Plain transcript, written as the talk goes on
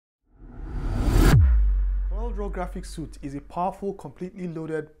CorelDRAW Graphics Suite is a powerful, completely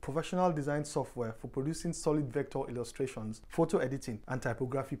loaded professional design software for producing solid vector illustrations, photo editing, and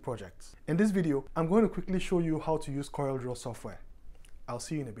typography projects. In this video, I'm going to quickly show you how to use CorelDRAW software. I'll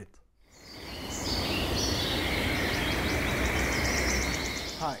see you in a bit.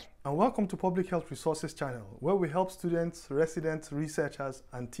 Hi, and welcome to Public Health Resources channel, where we help students, residents, researchers,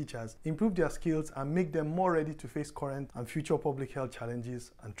 and teachers improve their skills and make them more ready to face current and future public health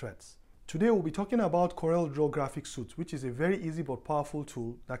challenges and threats. Today we'll be talking about CorelDRAW Graphics Suite, which is a very easy but powerful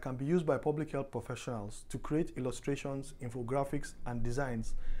tool that can be used by public health professionals to create illustrations, infographics, and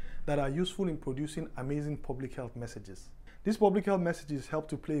designs that are useful in producing amazing public health messages. These public health messages help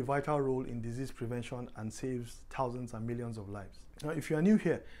to play a vital role in disease prevention and saves thousands and millions of lives. Now, if you are new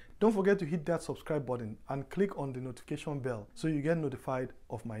here, don't forget to hit that subscribe button and click on the notification bell so you get notified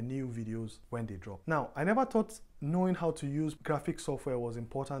of my new videos when they drop. Now, I never thought knowing how to use graphic software was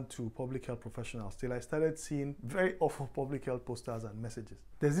important to public health professionals till I started seeing very awful public health posters and messages.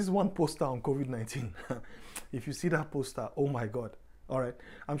 There's this one poster on COVID-19. If you see that poster, oh my God. All right,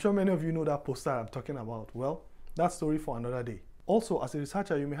 I'm sure many of you know that poster I'm talking about. Well, that's story for another day. Also, as a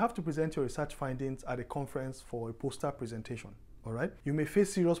researcher, you may have to present your research findings at a conference for a poster presentation. All right, you may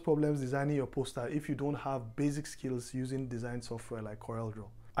face serious problems designing your poster if you don't have basic skills using design software like CorelDRAW.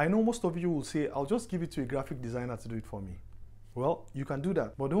 I know most of you will say, I'll just give it to a graphic designer to do it for me. Well, you can do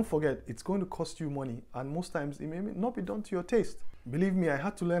that, but don't forget, it's going to cost you money, and most times it may not be done to your taste. Believe me, I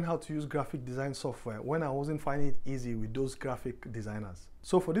had to learn how to use graphic design software when I wasn't finding it easy with those graphic designers.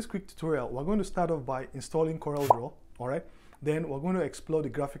 So for this quick tutorial, we're going to start off by installing CorelDRAW, all right? Then we're going to explore the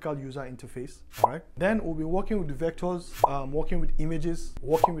graphical user interface, all right? Then we'll be working with the vectors, working with images,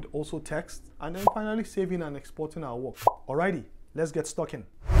 working with also text, and then finally saving and exporting our work. Alrighty, let's get stuck in.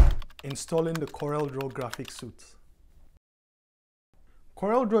 Installing the CorelDRAW Graphics Suite.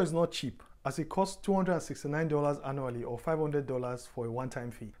 CorelDRAW is not cheap, as it costs $269 annually or $500 for a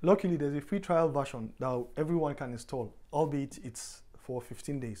one-time fee. Luckily, there's a free trial version that everyone can install, albeit it's for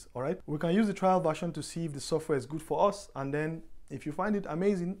 15 days, all right? We can use the trial version to see if the software is good for us, and then if you find it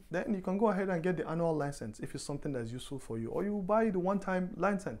amazing, then you can go ahead and get the annual license if it's something that's useful for you, or you buy the one-time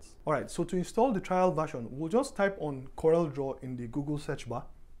license. All right, so to install the trial version, we'll just type on CorelDRAW in the Google search bar.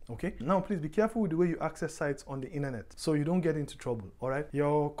 Okay, now please be careful with the way you access sites on the internet so you don't get into trouble. All right,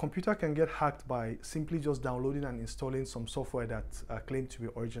 your computer can get hacked by simply just downloading and installing some software that claim to be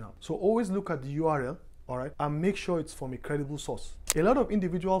original. So always look at the URL, all right, and make sure it's from a credible source. A lot of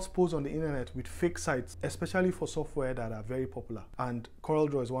individuals post on the internet with fake sites, especially for software that are very popular, and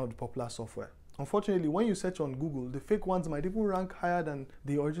CorelDRAW is one of the popular software. Unfortunately, when you search on Google, the fake ones might even rank higher than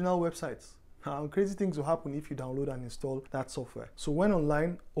the original websites. Crazy things will happen if you download and install that software. So when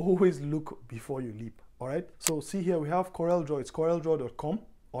online, always look before you leap, all right? So see here, we have CorelDRAW, it's coreldraw.com,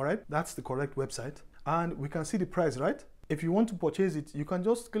 all right? That's the correct website. And we can see the price, right? If you want to purchase it, you can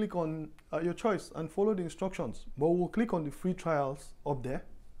just click on your choice and follow the instructions. But we'll click on the free trials up there,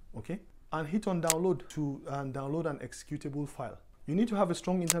 okay? And hit on download to download an executable file. You need to have a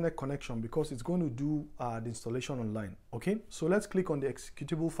strong internet connection because it's going to do the installation online, okay? So let's click on the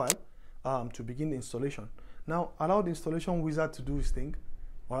executable file. To begin the installation. Now allow the installation wizard to do its thing.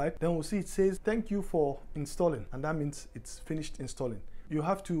 All right, then we'll see it says thank you for installing, and that means it's finished installing. You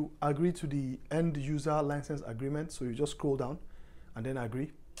have to agree to the end user license agreement, so you just scroll down and then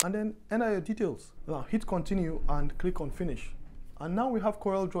agree and then enter your details. Now hit continue and click on finish, and now we have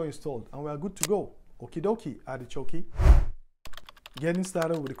CorelDRAW installed and we are good to go. Okie dokie, artichoke. Getting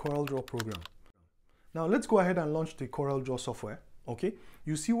started with the CorelDRAW program. Now let's go ahead and launch the CorelDRAW software. Okay,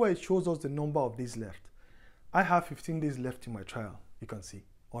 you see where it shows us the number of days left. I have 15 days left in my trial, you can see.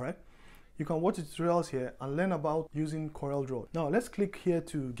 All right, you can watch the tutorials here and learn about using CorelDRAW. Now let's click here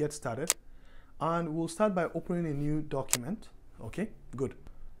to get started, and we'll start by opening a new document. Okay, good.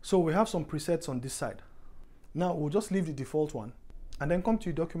 So we have some presets on this side. Now we'll just leave the default one and then come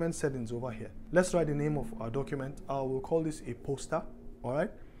to document settings over here. Let's write the name of our document. We'll call this a poster. All right,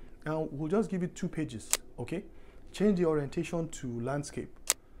 and we'll just give it 2 pages. Okay, change the orientation to landscape,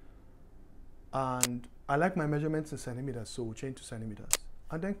 and I like my measurements in centimeters, so we'll change to centimeters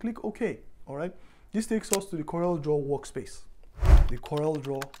and then click OK. All right, this takes us to the CorelDRAW workspace, the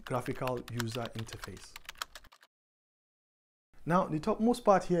CorelDRAW graphical user interface. Now the topmost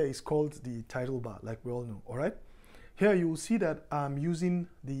part here is called the title bar, like we all know. All right, here you will see that I'm using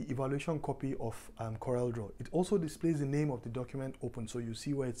the evaluation copy of CorelDRAW. It also displays the name of the document open, so you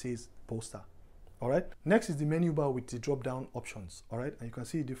see where it says poster. All right, next is the menu bar with the drop down options. All right, and you can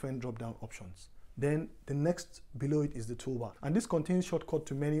see different drop down options. Then the next below it is the toolbar, and this contains shortcut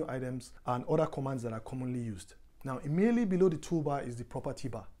to menu items and other commands that are commonly used. Now immediately below the toolbar is the property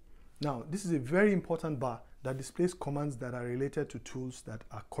bar. Now, this is a very important bar that displays commands that are related to tools that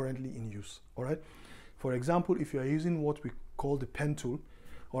are currently in use, all right? For example, if you are using what we call the pen tool,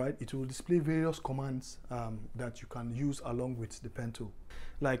 all right, it will display various commands that you can use along with the pen tool.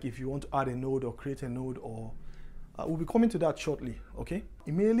 Like if you want to add a node or create a node, or we'll be coming to that shortly, okay?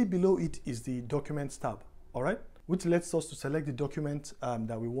 Immediately below it is the Documents tab, all right? Which lets us to select the document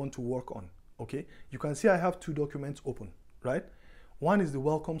that we want to work on, okay? You can see I have two documents open, right? One is the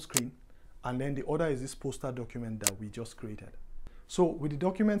welcome screen, and then the other is this poster document that we just created. So with the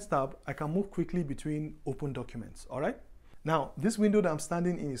Documents tab, I can move quickly between open documents, all right? Now, this window that I'm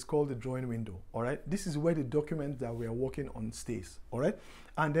standing in is called the drawing window, all right? This is where the document that we are working on stays, all right?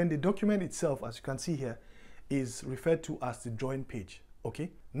 And then the document itself, as you can see here, is referred to as the drawing page, okay?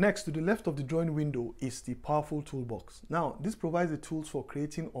 Next, to the left of the drawing window is the powerful toolbox. Now, this provides the tools for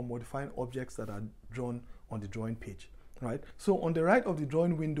creating or modifying objects that are drawn on the drawing page, right? So on the right of the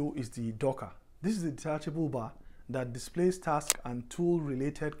drawing window is the Docker. This is the detachable bar that displays task and tool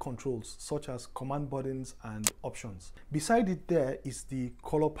related controls such as command buttons and options. Beside it there is the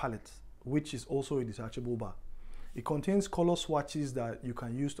color palette, which is also a detachable bar. It contains color swatches that you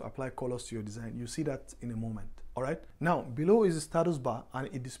can use to apply colors to your design. You'll see that in a moment, all right? Now, below is the status bar, and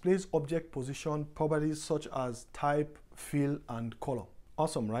it displays object position properties such as type, fill, and color.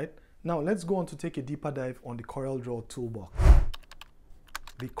 Awesome, right? Now, let's go on to take a deeper dive on the CorelDRAW toolbox.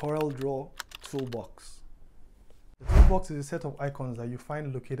 The CorelDRAW toolbox. The toolbox is a set of icons that you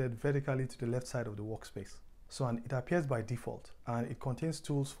find located vertically to the left side of the workspace. So, and it appears by default, and it contains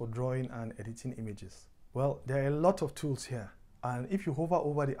tools for drawing and editing images. Well, there are a lot of tools here, and if you hover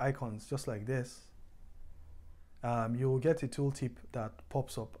over the icons just like this, you will get a tooltip that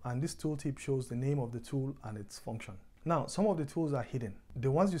pops up, and this tooltip shows the name of the tool and its function. Now, some of the tools are hidden.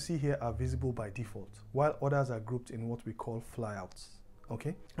 The ones you see here are visible by default, while others are grouped in what we call flyouts,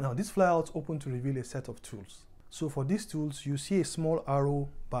 okay? Now, these flyouts open to reveal a set of tools. So for these tools, you see a small arrow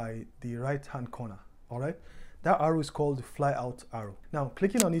by the right-hand corner, all right? That arrow is called the flyout arrow. Now,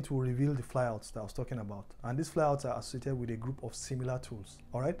 clicking on it will reveal the flyouts that I was talking about. And these flyouts are associated with a group of similar tools,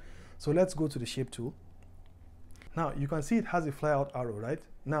 all right? So let's go to the shape tool. Now, you can see it has a flyout arrow, right?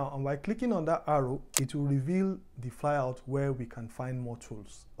 Now, and by clicking on that arrow, it will reveal the flyout where we can find more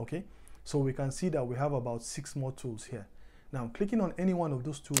tools, okay? So we can see that we have about 6 more tools here. Now, clicking on any one of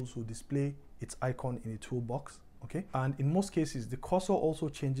those tools will display its icon in the toolbox, okay? And in most cases, the cursor also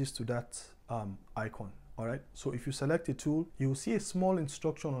changes to that icon. All right, so if you select a tool, you will see a small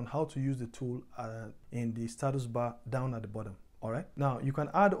instruction on how to use the tool in the status bar down at the bottom. All right, now you can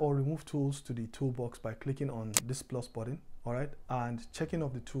add or remove tools to the toolbox by clicking on this plus button, all right, and checking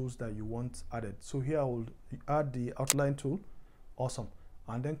off the tools that you want added. So here I will add the outline tool, awesome,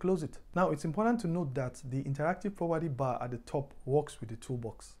 and then close it. Now it's important to note that the interactive property bar at the top works with the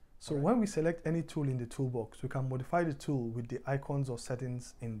toolbox. So when we select any tool in the toolbox, we can modify the tool with the icons or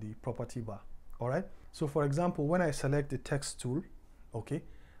settings in the property bar, all right? So for example, when I select the text tool, okay,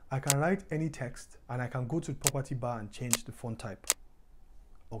 I can write any text and I can go to the property bar and change the font type,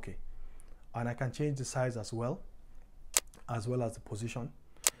 okay. And I can change the size as well as the position.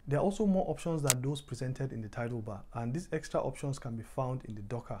 There are also more options than those presented in the title bar, and these extra options can be found in the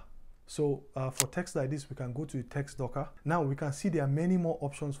Docker. So for text like this, we can go to the text Docker. Now we can see there are many more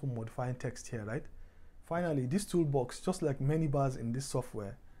options for modifying text here, right? Finally, this toolbox, just like many bars in this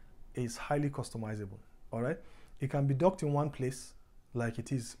software, is highly customizable, all right? It can be docked in one place like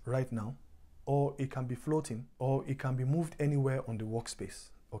it is right now, or it can be floating, or it can be moved anywhere on the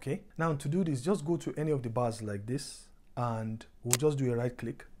workspace, okay? Now to do this, just go to any of the bars like this, and we'll just do a right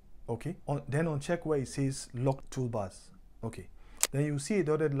click, okay? Then uncheck where it says lock toolbars, okay? Then you'll see a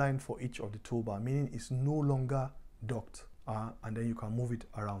dotted line for each of the toolbar, meaning it's no longer docked, and then you can move it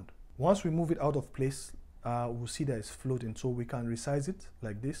around. Once we move it out of place, we'll see that it's floating, so we can resize it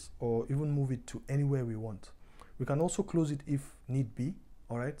like this or even move it to anywhere we want. We can also close it if need be,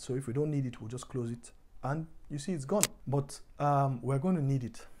 all right? So if we don't need it, we'll just close it, and you see it's gone. But we're going to need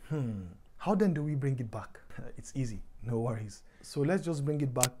it. How then do we bring it back? It's easy, no worries. So let's just bring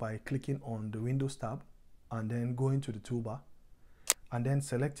it back by clicking on the Windows tab and then going to the toolbar and then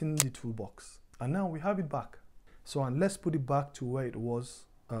selecting the toolbox. And now we have it back. So and let's put it back to where it was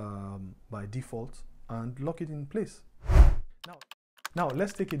by default and lock it in place. Now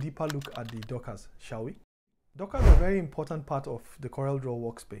let's take a deeper look at the Dockers, shall we? Dockers are a very important part of the CorelDRAW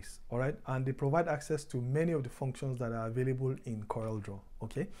workspace, all right? And they provide access to many of the functions that are available in CorelDRAW,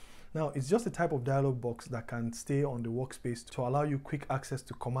 okay? Now, it's just a type of dialog box that can stay on the workspace to allow you quick access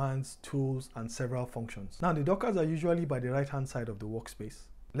to commands, tools, and several functions. Now, the Dockers are usually by the right-hand side of the workspace.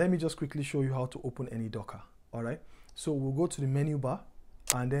 Let me just quickly show you how to open any Docker, all right? So we'll go to the menu bar,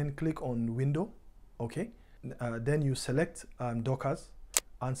 and then click on window. Okay, then you select Dockers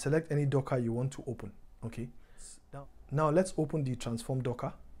and select any Docker you want to open. Okay, now let's open the transform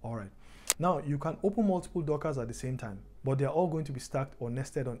Docker. All right, now you can open multiple Dockers at the same time, but they're all going to be stacked or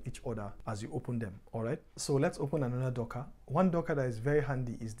nested on each other as you open them. All right, so let's open another Docker. One Docker that is very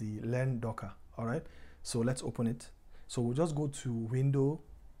handy is the Learn Docker. All right, so let's open it. So we'll just go to window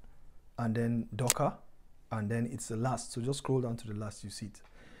and then Docker, and then it's the last. So just scroll down to the last, you see it.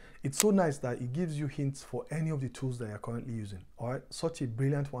 It's so nice that it gives you hints for any of the tools that you're currently using. All right, such a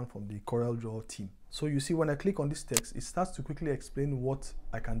brilliant one from the CorelDRAW team. So you see when I click on this text, it starts to quickly explain what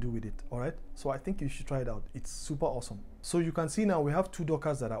I can do with it. All right, so I think you should try it out. It's super awesome. So you can see now we have two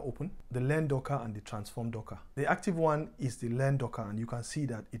Dockers that are open, the Learn Docker and the Transform Docker. The active one is the Learn Docker, and you can see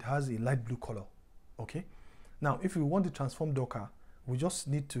that it has a light blue color. Okay, now if we want the Transform Docker, we just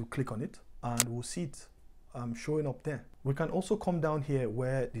need to click on it and we'll see it showing up there. We can also come down here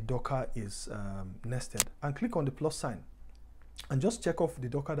where the Docker is nested and click on the plus sign and just check off the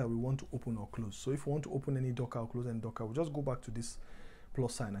Docker that we want to open or close. So if we want to open any Docker or close any Docker, we'll just go back to this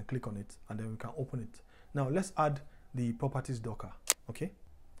plus sign and click on it, and then we can open it. Now let's add the properties Docker. Okay,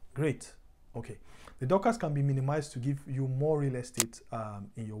 great. Okay, the Dockers can be minimized to give you more real estate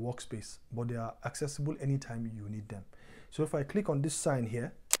in your workspace, but they are accessible anytime you need them. So if I click on this sign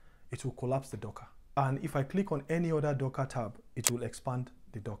here, it will collapse the Docker. And if I click on any other Docker tab, it will expand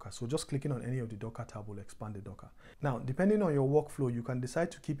the Docker. So just clicking on any of the Docker tab will expand the Docker. Now, depending on your workflow, you can decide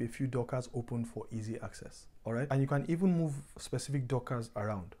to keep a few Dockers open for easy access. All right, and you can even move specific Dockers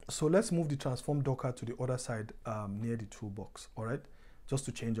around. So let's move the transform Docker to the other side near the toolbox. All right, just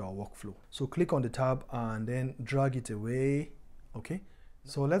to change our workflow. So click on the tab and then drag it away. Okay,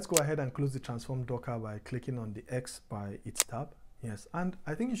 so let's go ahead and close the transform Docker by clicking on the X by its tab. Yes, and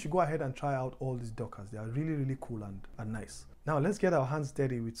I think you should go ahead and try out all these Dockers. They are really, really cool and nice. Now let's get our hands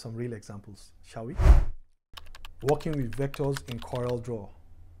dirty with some real examples, shall we? Working with vectors in CorelDRAW.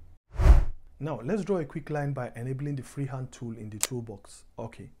 Now let's draw a quick line by enabling the freehand tool in the toolbox.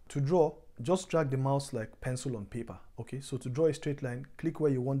 Okay, to draw, just drag the mouse like pencil on paper. Okay, so to draw a straight line, click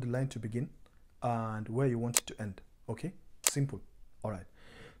where you want the line to begin and where you want it to end. Okay, simple. All right,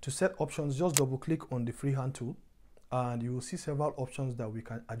 to set options, just double click on the freehand tool and you will see several options that we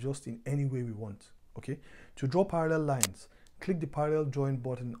can adjust in any way we want. Okay, to draw parallel lines, click the parallel join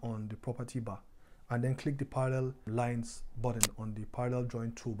button on the property bar and then click the parallel lines button on the parallel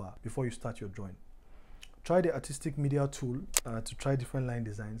join toolbar before you start your drawing. Try the artistic media tool to try different line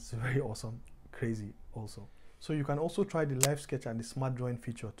designs. Very awesome, crazy also. So you can also try the live sketch and the smart drawing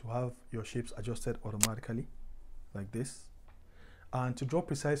feature to have your shapes adjusted automatically like this. And to draw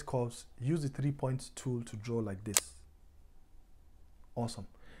precise curves, use the 3 points tool to draw like this. Awesome.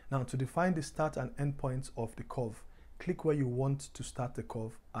 Now to define the start and end points of the curve, click where you want to start the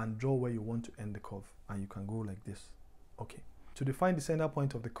curve and draw where you want to end the curve, and you can go like this. Okay. To define the center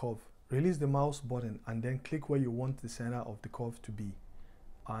point of the curve, release the mouse button and then click where you want the center of the curve to be,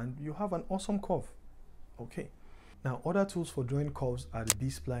 and you have an awesome curve. Okay. Now other tools for drawing curves are the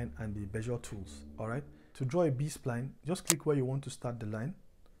B-spline and the bezier tools. All right. To draw a B-spline, just click where you want to start the line,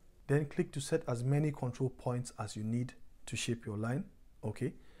 then click to set as many control points as you need to shape your line.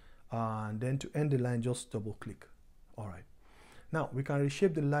 Okay, and then to end the line, just double click. All right, now we can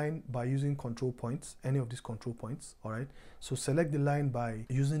reshape the line by using control points, any of these control points. All right, so select the line by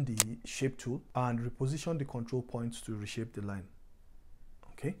using the shape tool and reposition the control points to reshape the line.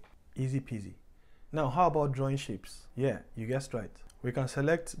 Okay, easy peasy. Now how about drawing shapes? Yeah, you guessed right. We can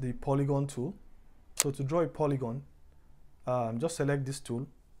select the polygon tool. So to draw a polygon, just select this tool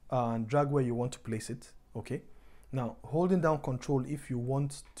and drag where you want to place it. Okay, now holding down Control if you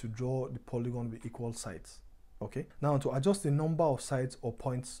want to draw the polygon with equal sides. Okay, now to adjust the number of sides or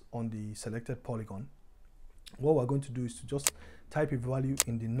points on the selected polygon, what we're going to do is to just type a value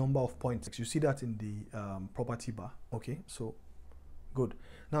in the number of points. You see that in the property bar. Okay, so good.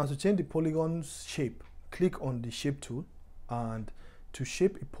 Now to change the polygon's shape, click on the shape tool, and to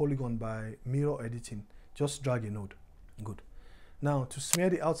shape a polygon by mirror editing, just drag a node. Good. Now to smear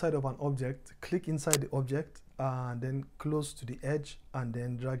the outside of an object, click inside the object and then close to the edge and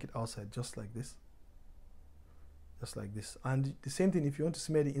then drag it outside, just like this. Just like this. And the same thing, if you want to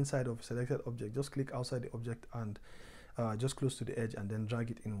smear the inside of a selected object, just click outside the object and just close to the edge and then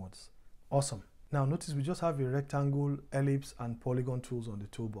drag it inwards. Awesome. Now notice we just have a rectangle, ellipse and polygon tools on the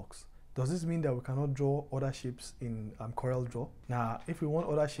toolbox. Does this mean that we cannot draw other shapes in CorelDRAW? Now, if we want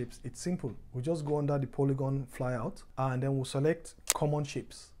other shapes, it's simple. We just go under the polygon flyout and then we'll select common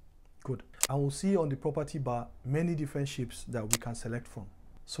shapes. Good. And we'll see on the property bar many different shapes that we can select from.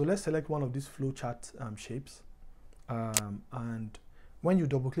 So let's select one of these flowchart shapes and when you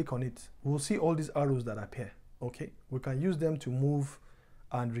double click on it, we'll see all these arrows that appear. Okay, we can use them to move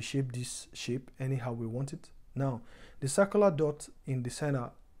and reshape this shape anyhow we want it. Now, the circular dot in the center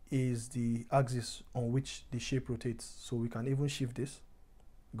is the axis on which the shape rotates. So we can even shift this,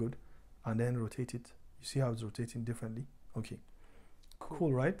 good, and then rotate it. You see how it's rotating differently? Okay,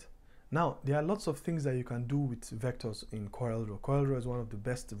 cool, right? Now, there are lots of things that you can do with vectors in CorelDRAW. CorelDRAW is one of the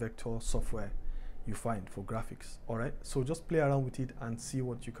best vector software you find for graphics. All right, so just play around with it and see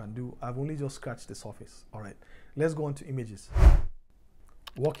what you can do. I've only just scratched the surface. All right, let's go on to images.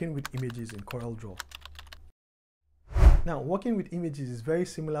 Working with images in CorelDRAW. Now, working with images is very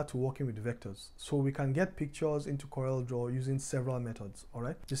similar to working with vectors. So we can get pictures into CorelDRAW using several methods. All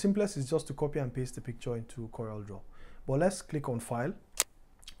right, the simplest is just to copy and paste the picture into CorelDRAW. But let's click on File,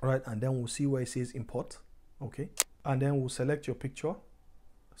 all right, and then we'll see where it says Import. Okay, and then we'll select your picture.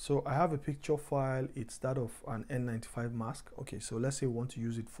 So I have a picture file. It's that of an N95 mask. Okay, so let's say we want to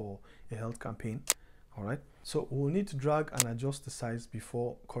use it for a health campaign. All right, so we'll need to drag and adjust the size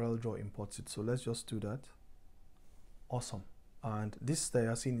before CorelDRAW imports it. So let's just do that. Awesome. And this that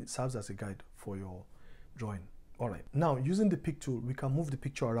you're seeing, it serves as a guide for your drawing. All right, now using the pick tool, we can move the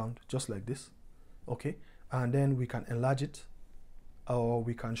picture around just like this. Okay, and then we can enlarge it or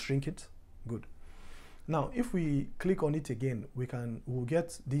we can shrink it. Good. Now, if we click on it again, we'll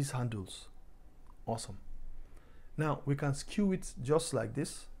get these handles. Awesome. Now we can skew it just like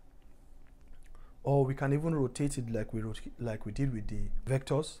this, or we can even rotate it like we did with the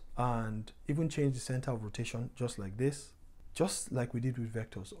vectors, and even change the center of rotation just like this, just like we did with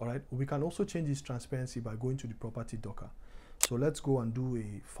vectors. All right, we can also change this transparency by going to the property docker. So let's go and do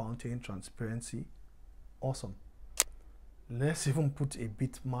a fountain transparency. Awesome. Let's even put a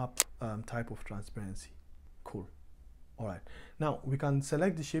bitmap type of transparency. Cool. All right, now we can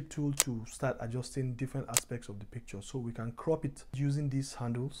select the shape tool to start adjusting different aspects of the picture. So we can crop it using these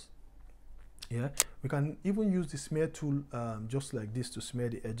handles. Yeah, we can even use the smear tool just like this to smear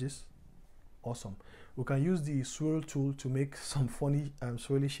the edges. Awesome. We can use the swirl tool to make some funny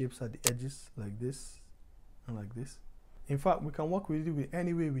swirly shapes at the edges like this and like this. In fact, we can work with it with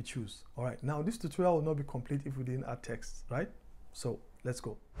any way we choose. All right, now this tutorial will not be complete if we didn't add text, right? So let's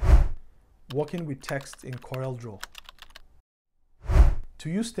go. Working with text in CorelDRAW. To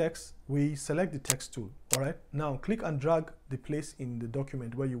use text, we select the text tool. All right, now click and drag the place in the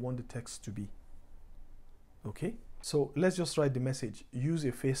document where you want the text to be. Okay, so let's just write the message. Use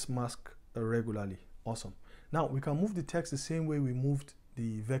a face mask regularly. Awesome. Now we can move the text the same way we moved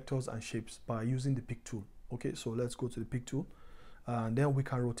the vectors and shapes by using the pick tool. Okay, so let's go to the pick tool and then we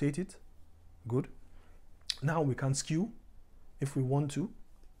can rotate it. Good. Now we can skew if we want to.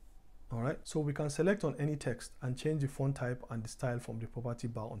 All right, so we can select on any text and change the font type and the style from the property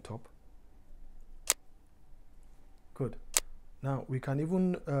bar on top. Good. Now we can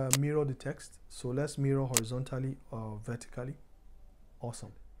even mirror the text. So let's mirror horizontally or vertically.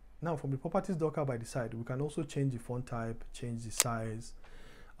 Awesome. Now from the properties docker by the side, we can also change the font type, change the size,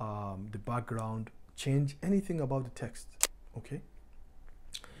 the background, change anything about the text. Okay.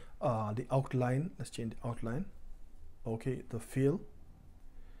 The outline, let's change the outline. Okay, the fill.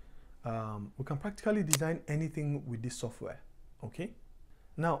 We can practically design anything with this software. Okay.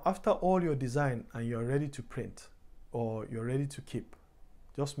 Now after all your design and you're ready to print or you're ready to keep,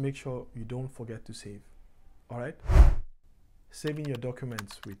 just make sure you don't forget to save. All right, saving your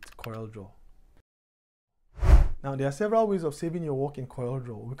documents with CorelDRAW. Now there are several ways of saving your work in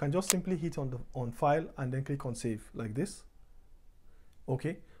CorelDRAW. We can just simply hit on file and then click on save like this.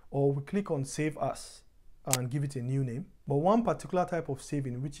 Okay, or we click on save as and give it a new name. But one particular type of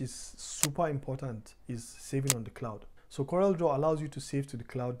saving which is super important is saving on the cloud. So CorelDRAW allows you to save to the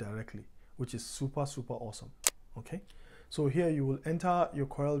cloud directly, which is super awesome. Okay, so here you will enter your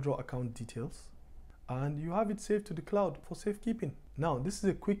CorelDRAW account details and you have it saved to the cloud for safekeeping. Now this is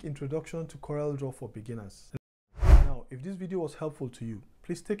a quick introduction to CorelDRAW for beginners. Now if this video was helpful to you,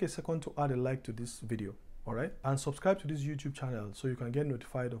 please take a second to add a like to this video. All right, and subscribe to this YouTube channel so you can get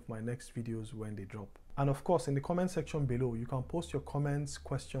notified of my next videos when they drop. And of course, in the comment section below, you can post your comments,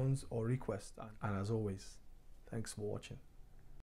 questions, or requests. And as always, thanks for watching.